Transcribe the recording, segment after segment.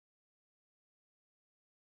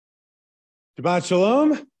Shabbat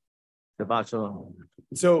shalom. Shabbat shalom.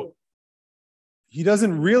 So he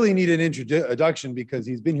doesn't really need an introduction because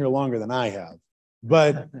he's been here longer than I have.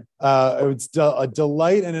 But it's a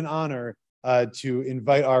delight and an honor to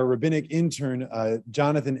invite our rabbinic intern,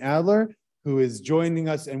 Jonathon Adler, who is joining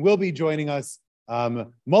us and will be joining us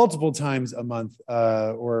multiple times a month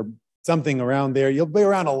or something around there. You'll be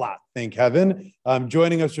around a lot, thank heaven.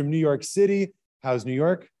 Joining us from New York City. How's New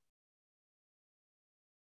York?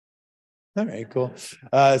 All right, cool.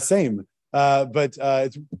 Same. But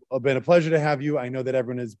it's been a pleasure to have you. I know that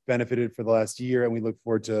everyone has benefited for the last year, and we look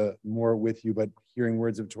forward to more with you, but hearing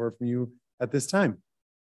words of Torah from you at this time.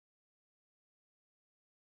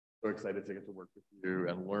 So excited to get to work with you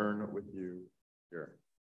and learn with you here.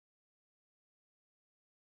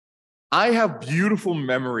 I have beautiful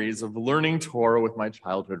memories of learning Torah with my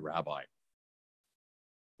childhood rabbi.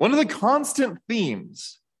 One of the constant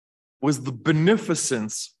themes was the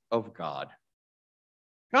beneficence of God.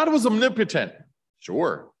 God was omnipotent,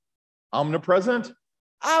 sure. Omnipresent,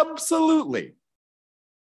 absolutely.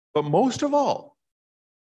 But most of all,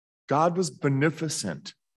 God was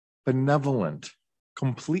beneficent, benevolent,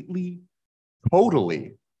 completely,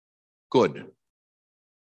 totally good.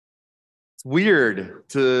 It's weird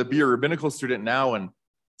to be a rabbinical student now and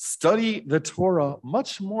study the Torah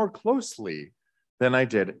much more closely than I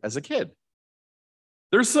did as a kid.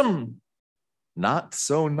 There's some not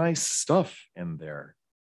so nice stuff in there.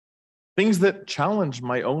 Things that challenge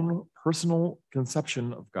my own personal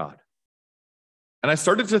conception of God. And I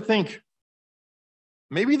started to think,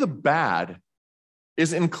 maybe the bad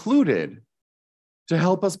is included to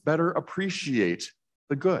help us better appreciate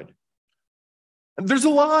the good. And there's a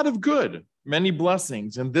lot of good, many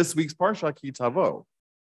blessings in this week's Parsha Ki Tavo.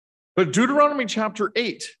 But Deuteronomy chapter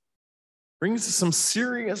 8 brings some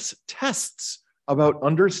serious tests about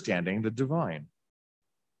understanding the divine.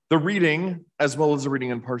 The reading, as well as the reading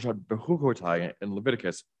in Parshat Bechukotai in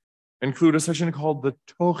Leviticus, include a section called the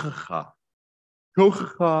Tochacha.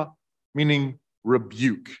 Tochacha meaning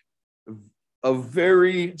rebuke, a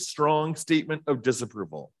very strong statement of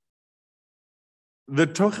disapproval. The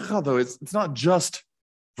Tochacha, though, it's not just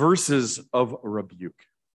verses of rebuke.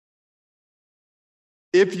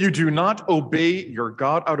 If you do not obey your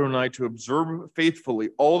God Adonai to observe faithfully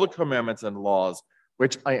all the commandments and laws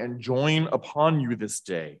which I enjoin upon you this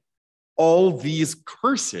day, all these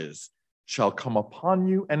curses shall come upon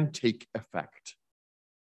you and take effect.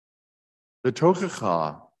 The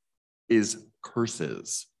Tochacha is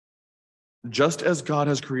curses. Just as God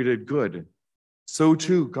has created good, so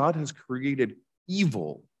too God has created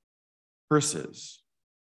evil, curses.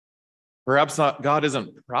 Perhaps not, God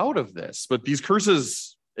isn't proud of this, but these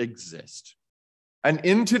curses exist. And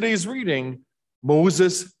in today's reading,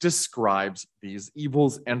 Moses describes these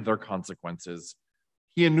evils and their consequences.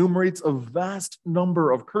 He enumerates a vast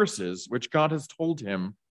number of curses which God has told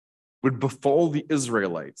him would befall the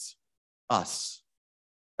Israelites, us,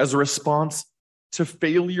 as a response to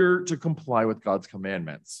failure to comply with God's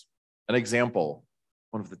commandments. An example,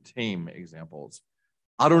 one of the tame examples.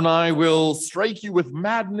 Adonai will strike you with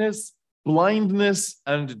madness, blindness,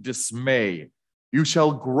 and dismay. You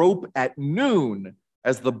shall grope at noon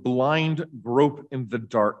as the blind grope in the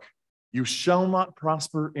dark. You shall not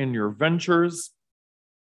prosper in your ventures,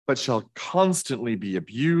 but shall constantly be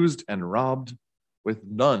abused and robbed with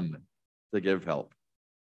none to give help.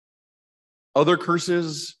 Other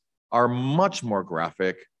curses are much more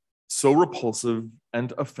graphic, so repulsive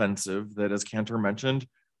and offensive that, as Cantor mentioned,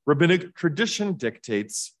 rabbinic tradition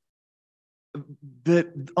dictates that,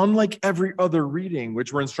 unlike every other reading,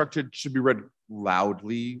 which we're instructed should be read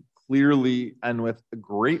loudly, clearly, and with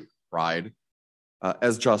great pride,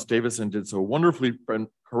 as Josh Davison did so wonderfully and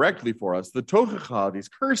correctly for us, the Tochacha, these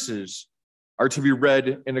curses, are to be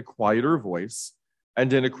read in a quieter voice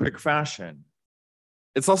and in a quick fashion.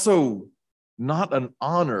 It's also not an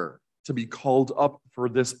honor to be called up for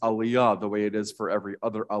this aliyah the way it is for every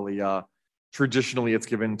other aliyah. Traditionally, it's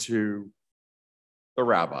given to the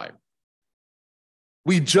rabbi.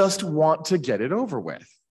 We just want to get it over with.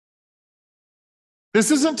 This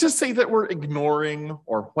isn't to say that we're ignoring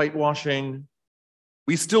or whitewashing.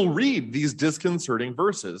 We still read these disconcerting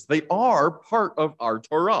verses. They are part of our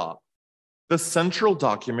Torah, the central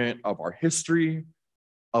document of our history,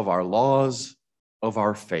 of our laws, of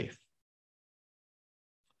our faith.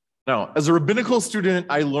 Now, as a rabbinical student,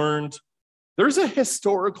 I learned there's a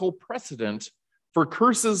historical precedent for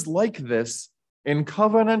curses like this in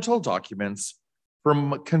covenantal documents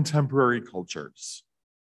from contemporary cultures.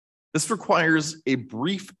 This requires a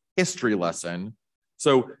brief history lesson.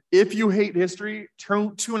 So if you hate history,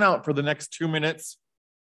 tune out for the next 2 minutes.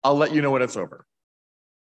 I'll let you know when it's over.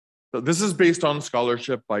 So this is based on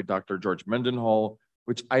scholarship by Dr. George Mendenhall,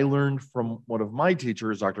 which I learned from one of my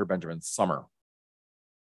teachers, Dr. Benjamin Summer.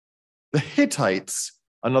 The Hittites,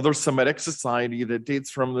 another Semitic society that dates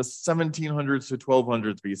from the 1700s to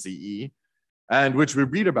 1200s BCE, and which we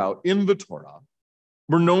read about in the Torah,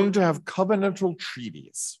 were known to have covenantal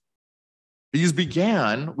treaties. These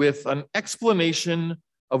began with an explanation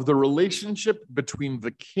of the relationship between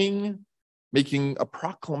the king making a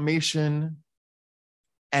proclamation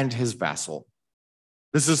and his vassal.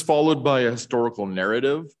 This is followed by a historical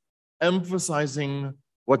narrative emphasizing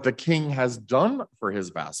what the king has done for his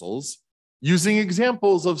vassals, using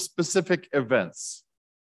examples of specific events.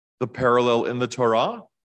 The parallel in the Torah: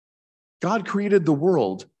 God created the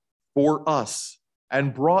world for us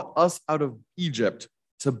and brought us out of Egypt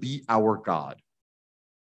to be our God.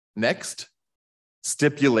 Next,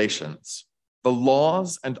 stipulations, the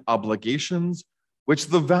laws and obligations which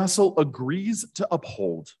the vassal agrees to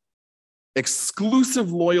uphold.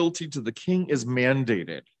 Exclusive loyalty to the king is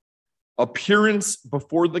mandated. Appearance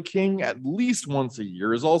before the king at least once a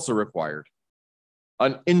year is also required.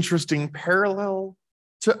 An interesting parallel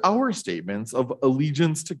to our statements of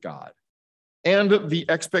allegiance to God and the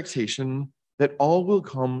expectation that all will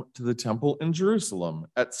come to the temple in Jerusalem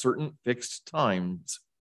at certain fixed times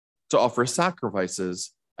to offer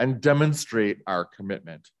sacrifices and demonstrate our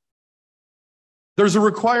commitment. There's a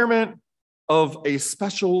requirement of a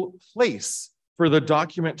special place for the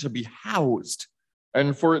document to be housed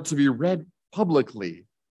and for it to be read publicly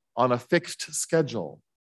on a fixed schedule.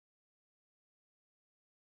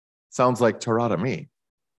 Sounds like Torah to me.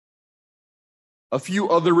 A few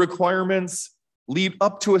other requirements lead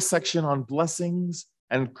up to a section on blessings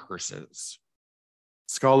and curses.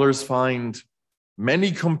 Scholars find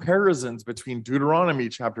many comparisons between Deuteronomy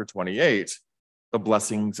chapter 28, the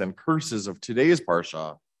blessings and curses of today's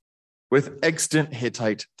Parsha, with extant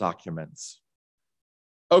Hittite documents.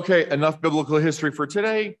 Okay, enough biblical history for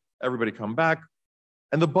today. Everybody come back.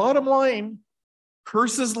 And the bottom line,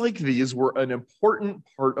 curses like these were an important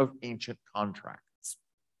part of ancient contracts.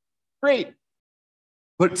 Great,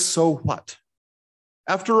 but so what?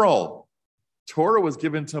 After all, Torah was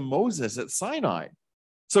given to Moses at Sinai.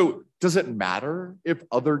 So does it matter if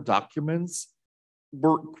other documents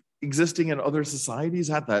were existing in other societies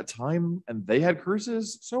at that time and they had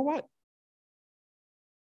curses? So what?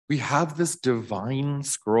 We have this divine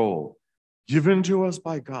scroll given to us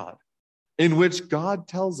by God, in which God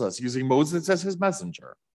tells us, using Moses as his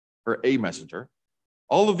messenger, or a messenger,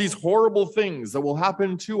 all of these horrible things that will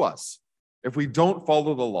happen to us if we don't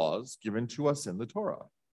follow the laws given to us in the Torah.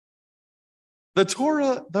 The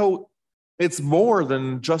Torah, though, it's more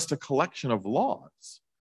than just a collection of laws.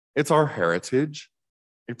 It's our heritage.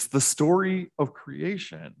 It's the story of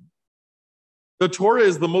creation. The Torah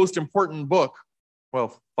is the most important book,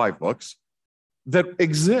 well, 5 books, that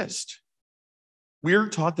exist. We're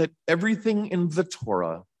taught that everything in the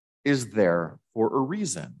Torah is there for a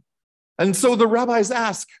reason. And so the rabbis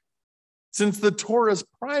ask, since the Torah's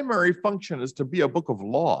primary function is to be a book of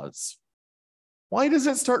laws, why does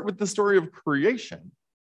it start with the story of creation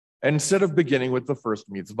instead of beginning with the first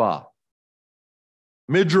mitzvah?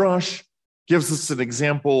 Midrash gives us an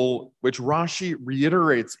example which Rashi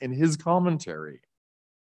reiterates in his commentary.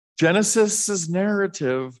 Genesis'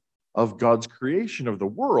 narrative of God's creation of the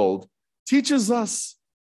world teaches us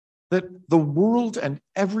that the world and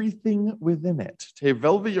everything within it,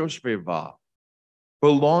 tevel v'yoshveva,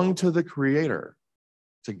 belong to the Creator,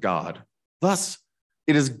 to God. Thus,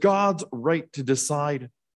 it is God's right to decide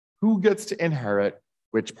who gets to inherit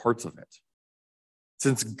which parts of it.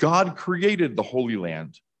 Since God created the Holy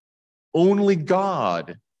Land, only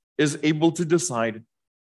God is able to decide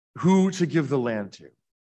who to give the land to.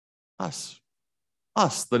 Us,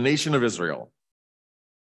 the nation of Israel.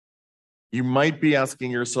 You might be asking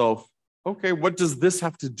yourself, okay, what does this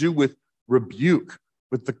have to do with rebuke,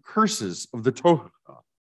 with the curses of the Torah?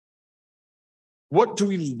 What do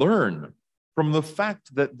we learn from the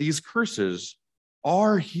fact that these curses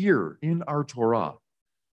are here in our Torah,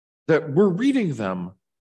 that we're reading them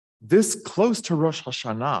this close to Rosh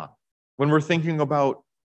Hashanah when we're thinking about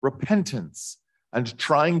repentance and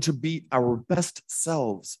trying to be our best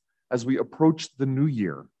selves as we approach the new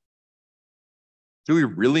year? Do we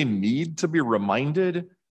really need to be reminded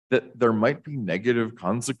that there might be negative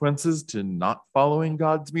consequences to not following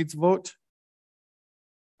God's mitzvot?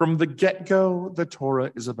 From the get-go, the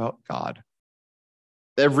Torah is about God.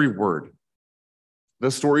 Every word, the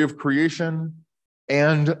story of creation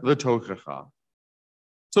and the Tochacha.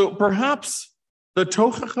 So perhaps the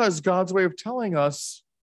Tochacha is God's way of telling us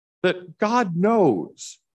that God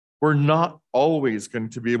knows we're not always going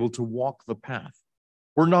to be able to walk the path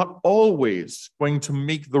we're not always going to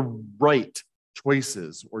make the right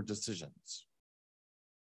choices or decisions.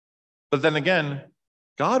 But then again,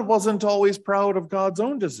 God wasn't always proud of God's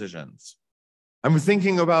own decisions. I'm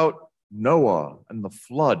thinking about Noah and the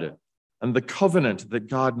flood and the covenant that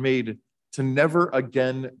God made to never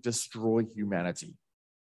again destroy humanity.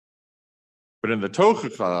 But in the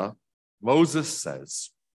Tochacha, Moses says,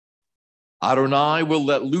 Adonai will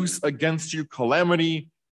let loose against you calamity,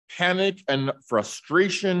 panic, and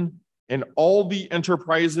frustration in all the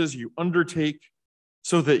enterprises you undertake,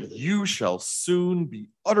 so that you shall soon be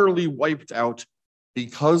utterly wiped out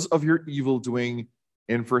because of your evil doing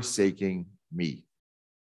in forsaking me.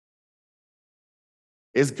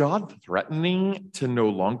 Is God threatening to no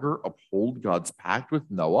longer uphold God's pact with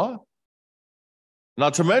Noah?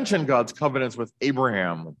 Not to mention God's covenants with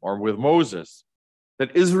Abraham or with Moses,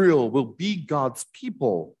 that Israel will be God's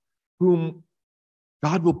people whom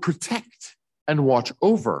God will protect and watch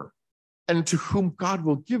over, and to whom God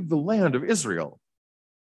will give the land of Israel.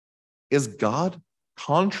 Is God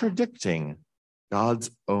contradicting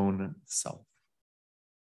God's own self?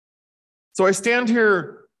 So I stand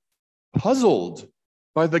here puzzled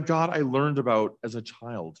by the God I learned about as a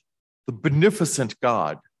child, the beneficent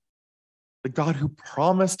God, the God who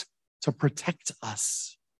promised to protect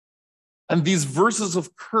us. And these verses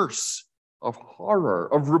of curse, of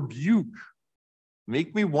horror, of rebuke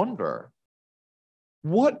make me wonder,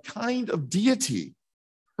 what kind of deity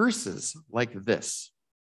curses like this?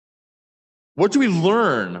 What do we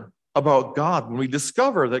learn about God when we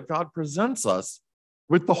discover that God presents us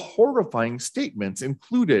with the horrifying statements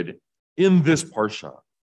included in this parsha?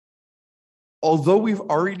 Although we've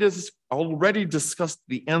already discussed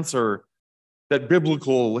the answer that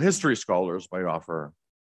biblical history scholars might offer,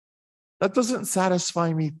 that doesn't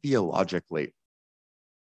satisfy me theologically.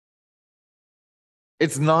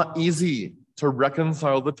 It's not easy to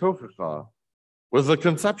reconcile the Tochacha with the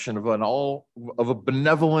conception of a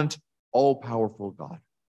benevolent, all-powerful God.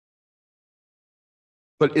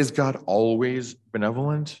 But is God always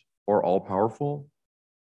benevolent or all-powerful?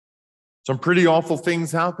 Some pretty awful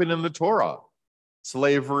things happen in the Torah.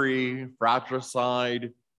 Slavery,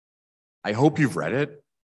 fratricide. I hope you've read it.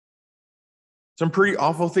 Some pretty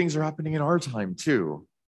awful things are happening in our time too.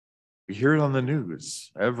 We hear it on the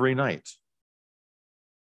news every night.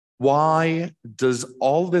 Why does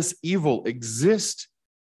all this evil exist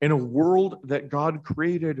in a world that God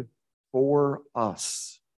created for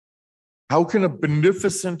us? How can a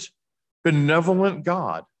beneficent, benevolent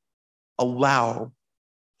God allow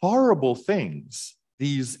horrible things,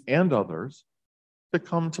 these and others, to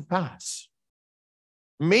come to pass?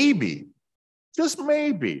 Maybe, just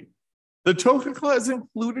maybe, the Tochacha is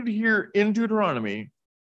included here in Deuteronomy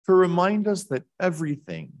to remind us that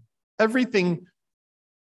everything,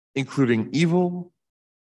 including evil,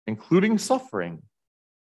 including suffering,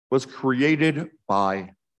 was created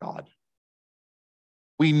by God.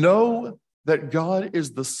 We know that God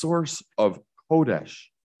is the source of Kodesh,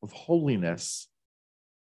 of holiness,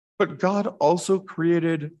 but God also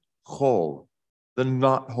created Chol, the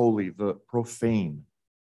not holy, the profane.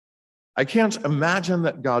 I can't imagine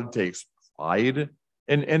that God takes pride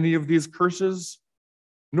in any of these curses,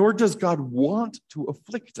 nor does God want to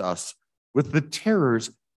afflict us with the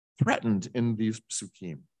terrors threatened in these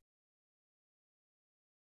psukim.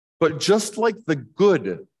 But just like the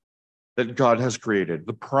good that God has created,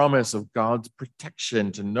 the promise of God's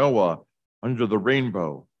protection to Noah under the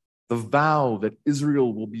rainbow, the vow that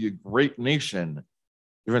Israel will be a great nation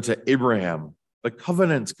given to Abraham, the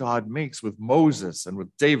covenants God makes with Moses and with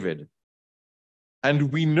David.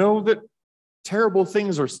 And we know that terrible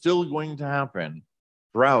things are still going to happen: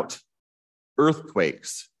 drought,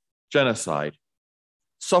 earthquakes, genocide,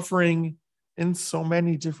 suffering in so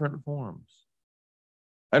many different forms.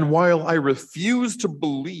 And while I refuse to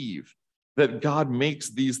believe that God makes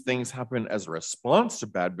these things happen as a response to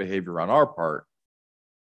bad behavior on our part,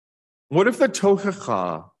 what if the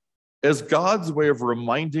Tochacha is God's way of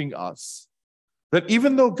reminding us that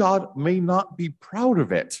even though God may not be proud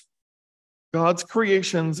of it, God's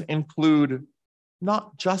creations include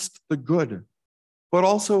not just the good, but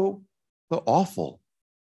also the awful.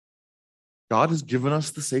 God has given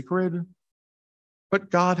us the sacred, but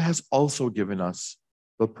God has also given us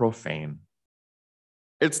the profane.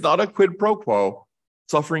 It's not a quid pro quo.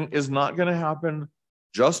 Suffering is not going to happen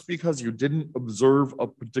just because you didn't observe a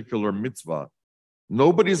particular mitzvah.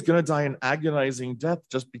 Nobody's going to die an agonizing death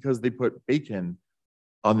just because they put bacon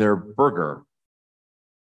on their burger.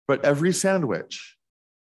 But every sandwich,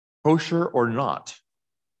 kosher or not,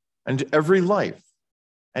 and every life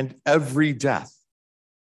and every death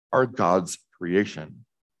are God's creation.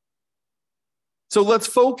 So let's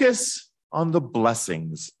focus on the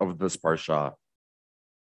blessings of this parsha.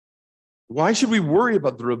 Why should we worry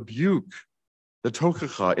about the rebuke, the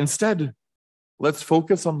tochacha? Instead, let's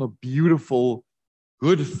focus on the beautiful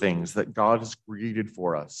good things that God has created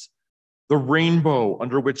for us. The rainbow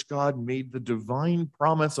under which God made the divine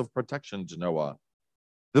promise of protection to Noah.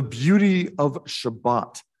 The beauty of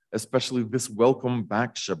Shabbat, especially this welcome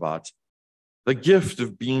back Shabbat. The gift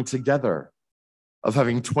of being together, of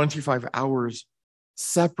having 25 hours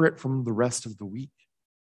separate from the rest of the week.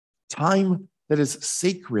 Time that is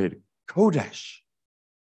sacred, Kodesh.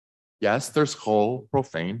 Yes, there's chol,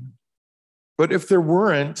 profane. But if there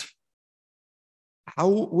weren't, how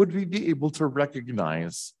would we be able to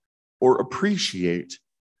recognize or appreciate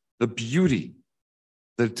the beauty,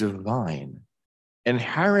 the divine,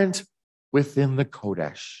 inherent within the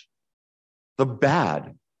Kodesh? The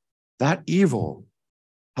bad, that evil,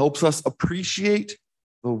 helps us appreciate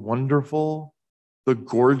the wonderful, the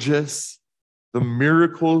gorgeous, the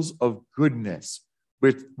miracles of goodness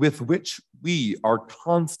with which we are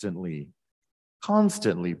constantly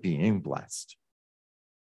being blessed.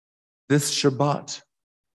 This Shabbat,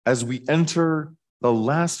 as we enter the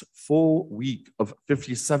last full week of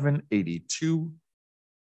 5782,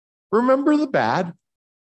 remember the bad,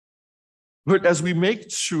 but as we make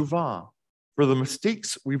tshuva for the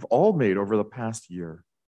mistakes we've all made over the past year,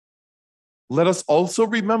 let us also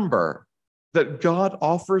remember that God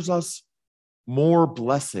offers us more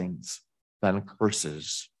blessings than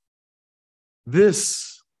curses.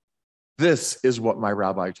 This is what my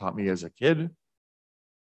rabbi taught me as a kid,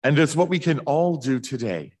 and it's what we can all do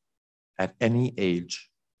today at any age.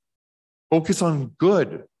 Focus on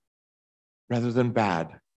good rather than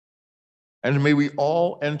bad. And may we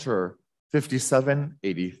all enter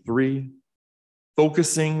 5783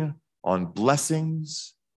 focusing on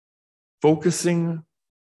blessings, focusing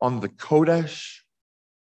on the Kodesh,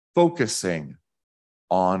 focusing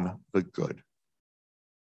on the good.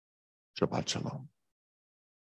 Shabbat Shalom.